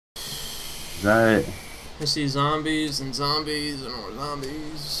Is that it? I see zombies and zombies and more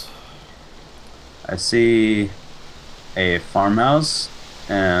zombies. I see a farmhouse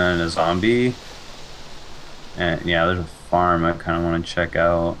and a zombie. And yeah, there's a farm I kind of want to check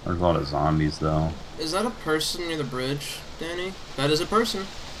out. There's a lot of zombies though. Is that a person near the bridge, Danny? That is a person.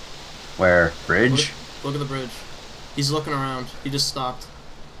 Where? Look, Bridge? look at the bridge. He's looking around. He just stopped.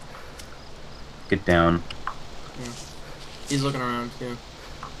 Get down. Yeah. He's looking around, yeah.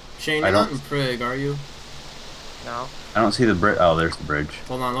 Shane, I you're not don't. in Prig, are you? No. I don't see the bridge. Oh, there's the bridge.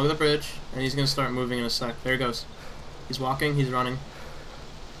 Hold on, look at the bridge, and he's gonna start moving in a sec. There he goes. He's walking, he's running.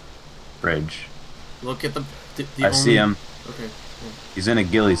 Bridge. Look at the I see him. Okay. Yeah. He's in a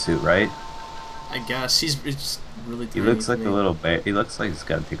ghillie suit, right? I guess. It's really tiny. He looks to like me. a little bear. He looks like he's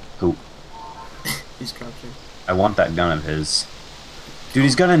got to take a poop. He's crouching. I want that gun of his. Dude,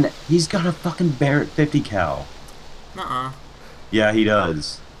 he's got a fucking Barrett 50 cal. Nuh-uh. Yeah, he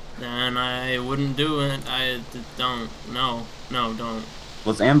does. Then I wouldn't do it. Don't. No. No, don't.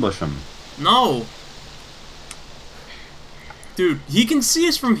 Let's ambush him. No! Dude, he can see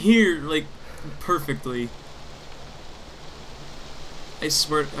us from here, like, perfectly. I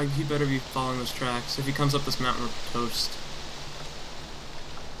swear, he better be following those tracks. If he comes up this mountain, we're toast.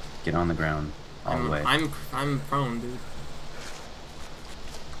 Get on the ground. All the way. I'm prone, dude.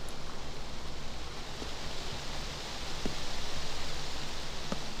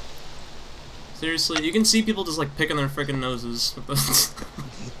 Seriously, you can see people just like picking their freaking noses.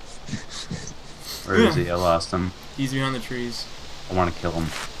 Where is he? I lost him. He's behind the trees. I want to kill him.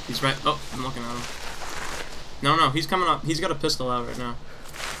 He's right. Oh, I'm looking at him. No, he's coming up. He's got a pistol out right now.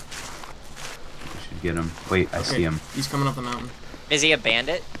 I should get him. Wait, I see him. He's coming up the mountain. Is he a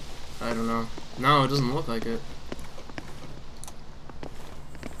bandit? I don't know. No, it doesn't look like it.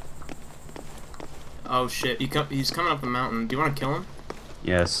 Oh shit, he's coming up the mountain. Do you want to kill him?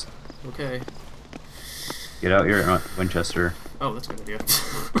 Yes. Okay. Get out here, Winchester. Oh, that's a good idea.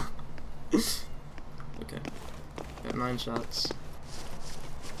 Okay. Got 9 shots.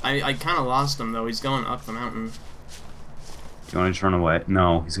 I kind of lost him though. He's going up the mountain. Do you want to just run away?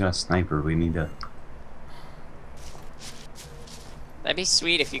 No, he's got a sniper. We need to. That'd be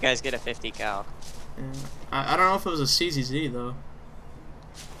sweet if you guys get a 50 cal. Yeah. I don't know if it was a CZZ though.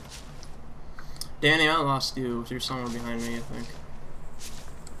 Danny, I lost you. You're somewhere behind me, I think.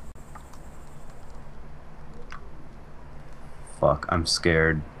 Fuck, I'm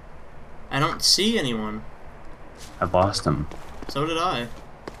scared. I don't see anyone. I lost him. So did I.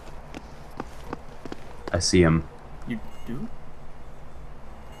 I see him. You do?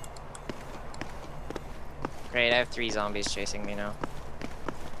 Great, I have 3 zombies chasing me now.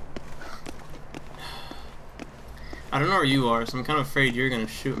 I don't know where you are, so I'm kind of afraid you're gonna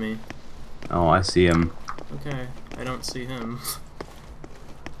shoot me. Oh, I see him. Okay, I don't see him.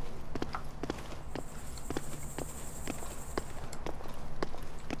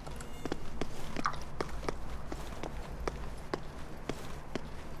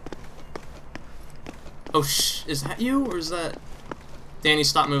 Oh is that you, or is that... Danny,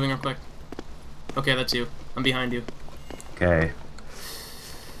 stop moving real quick. Okay, that's you. I'm behind you. Okay.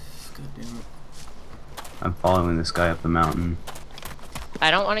 God damn it. I'm following this guy up the mountain.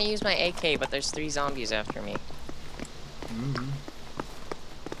 I don't want to use my AK, but there's 3 zombies after me.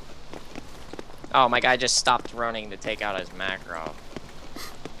 Oh, my guy just stopped running to take out his macro.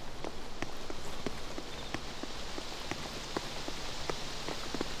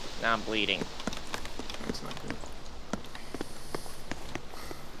 Now I'm bleeding. That's not good.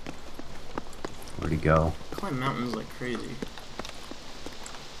 Where'd he go? Climb mountains like crazy.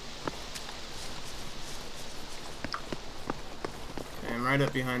 Okay, I'm right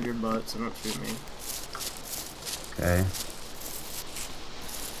up behind your butt, so don't shoot me. Okay.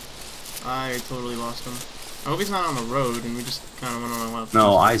 I totally lost him. I hope he's not on the road and we just kind of went on a wild.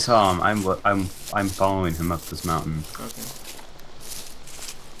 No, I saw him. I'm following him up this mountain. Okay.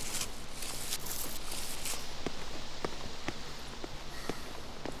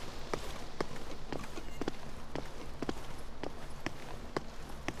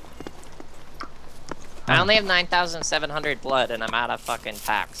 I only have 9,700 blood, and I'm out of fucking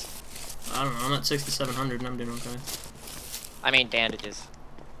packs. I don't know, I'm at 6,700 and I'm doing okay. I mean bandages.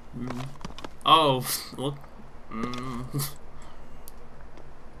 Oh, look. Boy,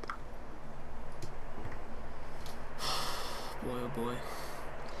 oh boy.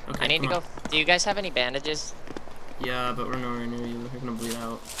 Okay, I need to come go. on. Do you guys have any bandages? Yeah, but we're nowhere near you. You're gonna bleed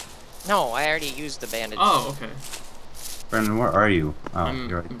out. No, I already used the bandages. Oh, okay. Brendan, where are you? Oh, I'm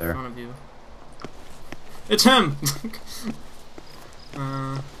you're right in there. front of you. It's him!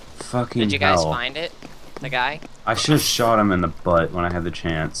 Fucking Did you guys hell. find it? The guy? I should have shot him in the butt when I had the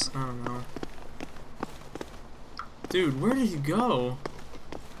chance. I don't know. Dude, where did he go?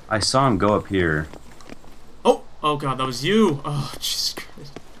 I saw him go up here. Oh! Oh god, that was you! Oh, Jesus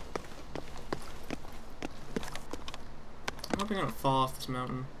Christ. I'm hoping I'm gonna fall off this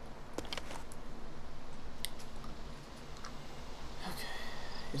mountain. Okay.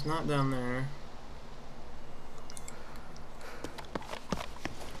 He's not down there.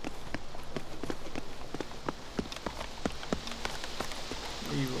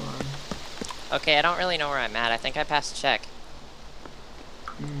 Where you are. Okay, I don't really know where I'm at. I think I passed check.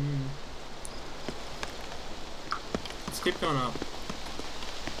 Let's keep going up.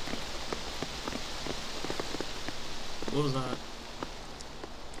 What was that?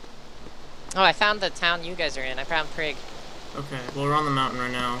 Oh, I found the town you guys are in. I found Prig. Okay, well we're on the mountain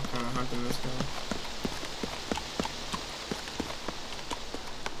right now, kind of hunting this guy.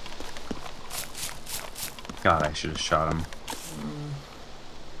 God, I should have shot him.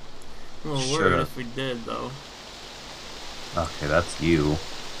 I'm a little worried if we did, though. Okay, that's you.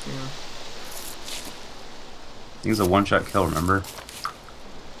 Yeah. I think it's a one-shot kill, remember?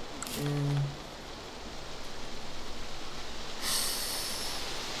 Yeah.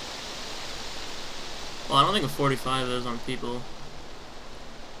 Well, I don't think a 45 is on people.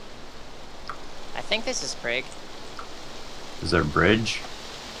 I think this is Prig. Is there a bridge?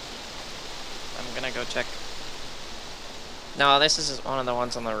 I'm gonna go check. No, this is one of the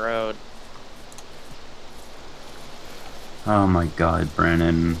ones on the road. Oh my god,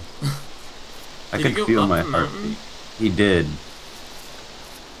 Brandon. I Did he could go feel up my the mountain? heartbeat. He did.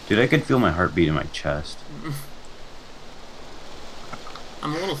 Dude, I could feel my heartbeat in my chest.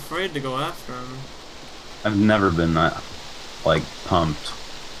 I'm a little afraid to go after him. I've never been that, like, pumped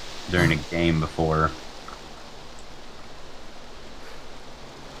during a game before.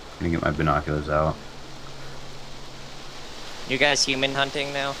 I'm gonna get my binoculars out. You guys human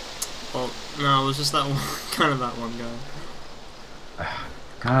hunting now? Well, no, it was just that one, kind of that one guy.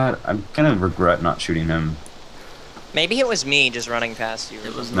 God, I'm gonna regret not shooting him. Maybe it was me just running past you.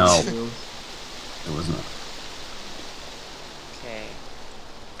 It was No. not you. It was not. Okay.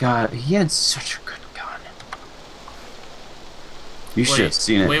 God, he had such a good gun. You should have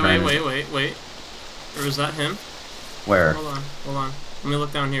seen it, Wait, Brandon. wait. Or is that him? Where? Hold on. Let me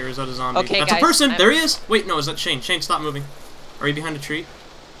look down here. Is that a zombie? Okay, That's guys, a person! I'm- There he is! Wait, no, is that Shane? Shane, stop moving. Are you behind a tree?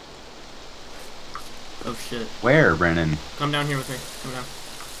 Oh shit. Where, Brandon? Come down here with me. Come down.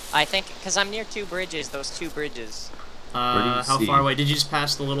 I think, because I'm near two bridges, those two bridges. Where do you How see? far away? Did you just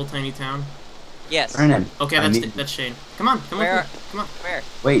pass the little tiny town? Yes. Brandon. Okay, I that's need- that's Shane. Come on. Where? Come on. Where?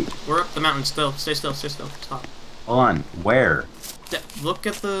 Wait, We're up the mountain still. Stay still. Stop. hold on. Where? Look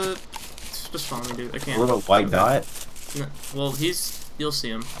at the... Just follow me, dude. I A can't. little white dot? No, well, you'll see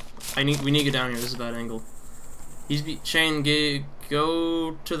him. We need to get down here. This is a bad angle. Shane,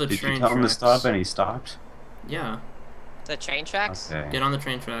 go to the Did train you tell him to tracks. stop and he stopped? Yeah. The train tracks? Okay. Get on the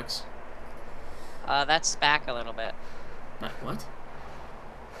train tracks. That's back a little bit. What?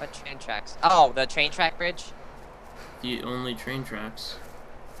 What train tracks? Oh, the train track bridge? The only train tracks.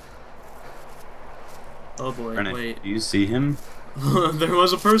 Oh boy, Brandon, wait. do you see him? There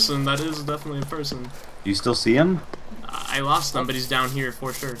was a person. That is definitely a person. Do you still see him? I lost him, but he's down here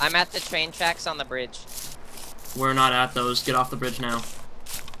for sure. I'm at the train tracks on the bridge. We're not at those. Get off the bridge now.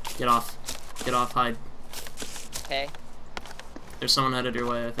 Get off. Hide. Okay. There's someone headed your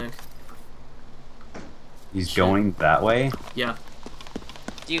way, I think. He's Shit. going that way? Yeah.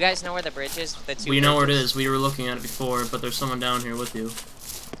 Do you guys know where the bridge is? The two We know where it bridges? is. We were looking at it before, but there's someone down here with you.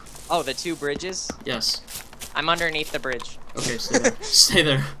 Oh, the two bridges? Yes. I'm underneath the bridge. Okay, stay there. Stay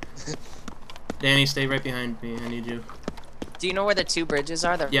there. Danny, stay right behind me. I need you. Do you know where the two bridges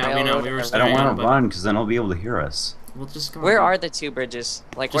are? The Yeah, we know. railroad We and were the I don't Yeah, want to but- run because then he'll be able to hear us. Well, just come on. Where are the two bridges?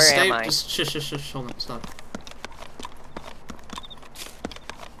 Like, Just where stay, am I? Just shush. Hold on. Stop.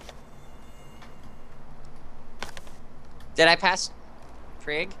 Did I pass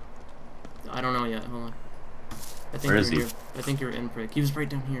Prig? I don't know yet. Hold on. I think Where is you're he? here. I think you're in Prick. He was right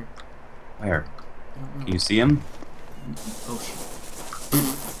down here. Where? I don't know. Can you see him? Oh shit.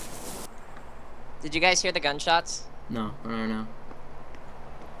 Did you guys hear the gunshots? No.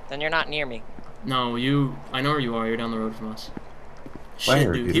 Then you're not near me. No, you. I know where you are. You're down the road from us. Shit,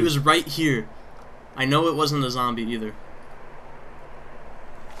 Where, dude. dude? He was right here. I know it wasn't a zombie either.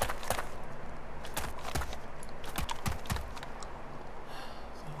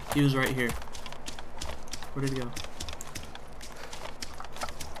 He was right here. Where did he go?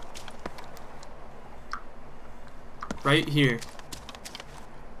 Right here.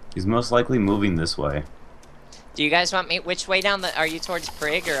 He's most likely moving this way. Do you guys want me? Which way down the? Are you towards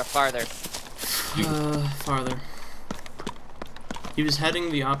Prig or farther? Farther. He was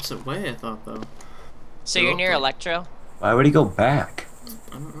heading the opposite way, I thought, though. So It you're looked near like- Electro? Why would he go back?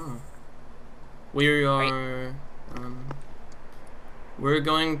 I don't know. We are. We're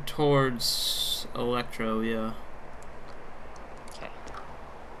going towards Electro, yeah. Okay.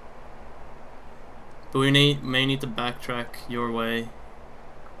 But we may need to backtrack your way.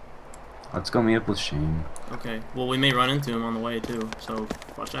 Let's go meet up with Shane. Okay. Well, we may run into him on the way too, so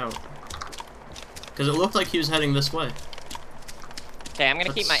watch out. Because it looked like he was heading this way. Okay, I'm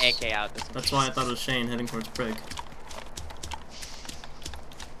gonna keep my That's- AK out. That's why I thought it was Shane heading towards Prig.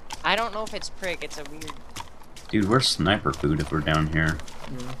 I don't know if it's Prig. It's a weird. Dude, we're sniper food if we're down here.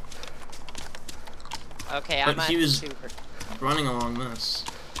 Yeah. Okay, But I'm he at was- super. Running along this.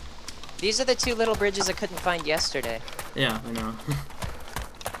 These are the 2 little bridges I couldn't find yesterday. Yeah, I know.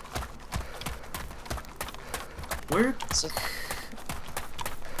 Where? So,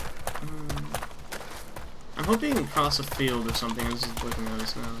 I'm hoping across a field or something. I'm just looking at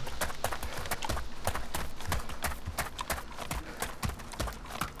us now.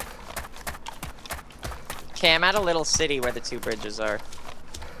 okay, I'm at a little city where the 2 bridges are.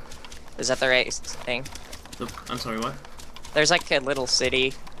 Is that the right thing? I'm sorry, what? There's like a little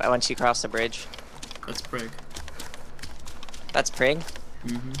city once you cross the bridge. That's Prig. That's Prig?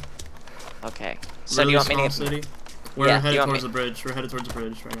 Mm-hmm. Okay. So Really do you want me small to... city? We're Yeah, do you headed want towards me- the bridge. We're headed towards the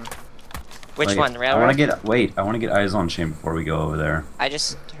bridge right now. Which Like, one? I Railroad? want to get wait. I want to get eyes on Shane before we go over there. I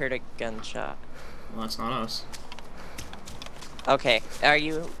just heard a gunshot. Well, that's not us. Okay, are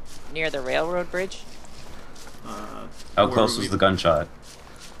you near the railroad bridge? How Where close we- was the gunshot?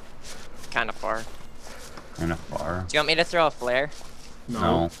 Kind of far. Kind of far. Do you want me to throw a flare?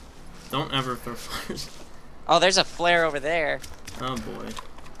 No. Don't ever throw flares. Oh, there's a flare over there. Oh boy.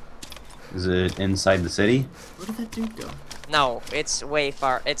 Is it inside the city? Where did that dude go? No, it's way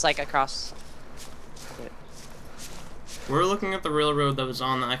far. It's like across. We're looking at the railroad that was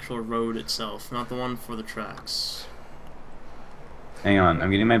on the actual road itself, not the one for the tracks. Hang on, I'm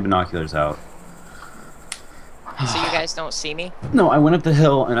getting my binoculars out. So you guys don't see me? No, I went up the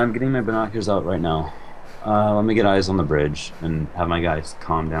hill and I'm getting my binoculars out right now. Let me get eyes on the bridge and have my guys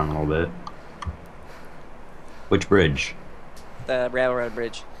calm down a little bit. Which bridge? The railroad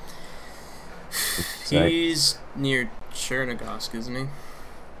bridge. He's near Chernigorsk, isn't he?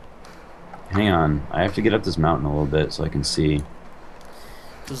 Hang on, I have to get up this mountain a little bit so I can see.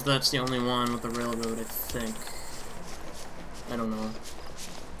 Because that's the only one with the railroad, I think. I don't know.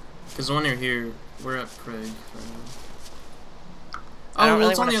 Because the one near here, we're at Prague right now. I Oh, don't well,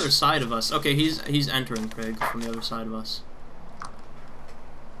 really it's on the wanna other side of us. Okay, he's entering Prague from the other side of us.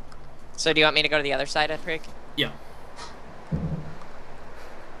 So do you want me to go to the other side of Prig? Yeah.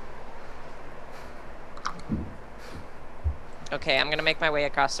 Okay, I'm gonna make my way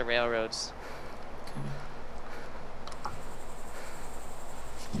across the railroads.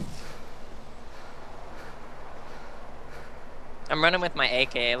 I'm running with my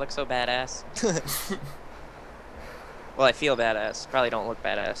AK. It looks so badass. Well, I feel badass. Probably don't look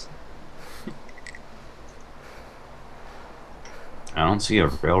badass. I don't see a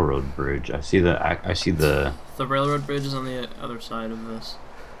railroad bridge. I see the. The railroad bridge is on the other side of this.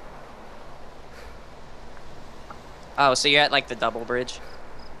 Oh, so you're at like the double bridge?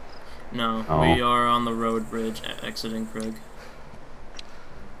 No, Oh. we are on the road bridge exiting Prague.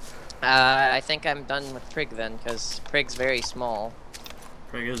 I think I'm done with Prig then, because Prig's very small.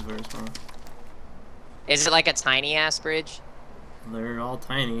 Prague is very small. Is it like a tiny ass bridge? They're all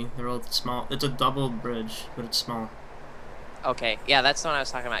tiny. They're all small. It's a double bridge, but it's small. Okay, yeah, that's the one I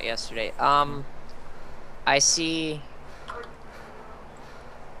was talking about yesterday. I see...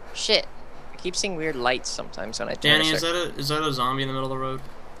 Shit. I keep seeing weird lights sometimes when I turn Danny, a is that a zombie in the middle of the road?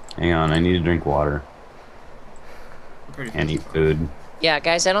 Hang on, I need to drink water I'm pretty and sure. eat food. Yeah,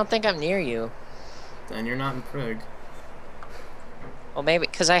 guys, I don't think I'm near you. Then you're not in Prague. Well, maybe,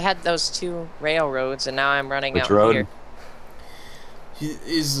 because I had those 2 railroads, and now I'm running Which out road? here.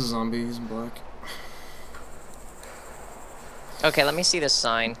 He's a zombie. He's black. Okay, let me see this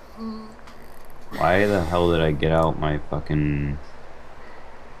sign. Why the hell did I get out my fucking?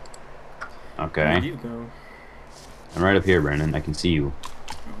 Where Okay, did you go? I'm right up here, Brandon. I can see you.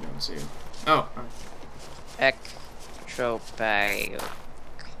 I don't see you. Oh. Ectropio.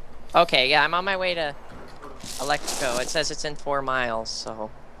 Okay, yeah, I'm on my way to Electro. It says it's in 4 miles, so...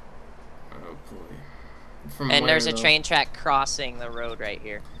 Oh boy. From And where, there's a though? train track crossing the road right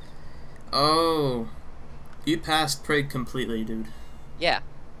here. Oh. You passed Prague completely, dude. Yeah.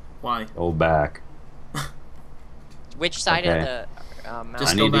 Why? Go back. Which side Okay. of the mountain?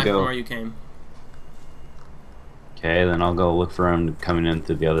 Just I go need to back go. from where you came. Okay, then I'll go look for him coming in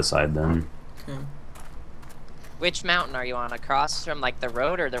through the other side then. Okay. Which mountain are you on? Across from like the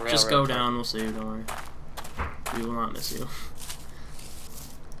road or the railroad? Just go part? down. We'll see. Don't worry. We will not miss you.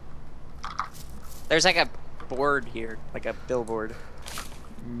 There's like a board here, like a billboard.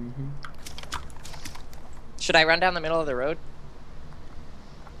 Mm-hmm. Should I run down the middle of the road?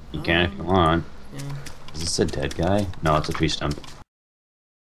 You can if you want. Yeah. Is this a dead guy? No, it's a tree stump.